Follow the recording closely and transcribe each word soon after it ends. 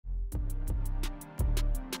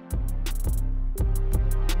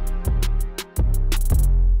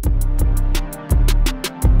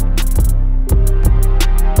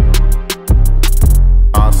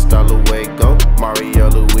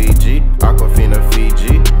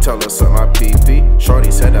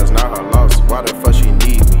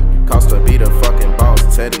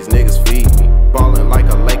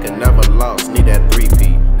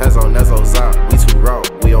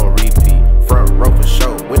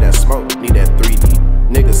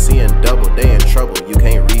seeing double, they in trouble, you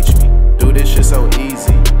can't reach me. Do this shit so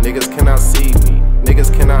easy, niggas cannot see me,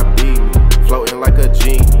 niggas cannot beat me, floating like a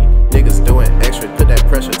genie. Niggas doing extra, put that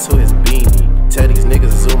pressure to his beanie. Tell these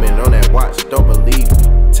niggas zoom in on that watch, don't believe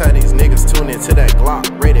me. Tell these niggas tune into that Glock,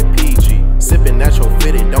 rated PG. Sipping natural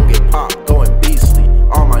fitted, don't get popped, going beastly.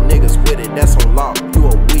 All my niggas with it, that's on lock, you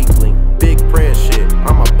a weakling. Big prayer shit,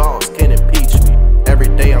 I'm a boss, can't impeach me. Every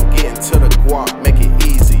day I'm getting to the guap, make it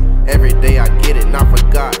easy. Every day I get it, not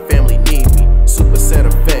forgot, family need me. Super set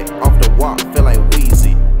effect, off the walk, feel like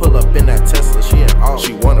Wheezy. Pull up in that Tesla, she in awe,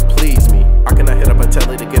 she wanna please me. I cannot hit up a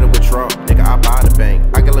telly to get a withdrawal. Nigga, I buy the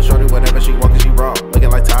bank. I get a shorty whatever she want cause she raw.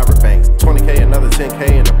 Looking like Tyra Banks. 20K, another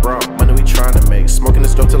 10K in the bra. Money we tryna make. Smoking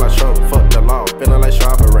this dope till I choke. Fuck the law. Feeling like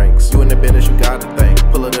Sharper ranks. You in the business, you gotta think.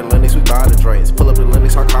 Pull up the Linux, we buy the drinks. Pull up the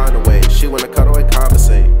Linux, our kind of way. She wanna cut away conversation.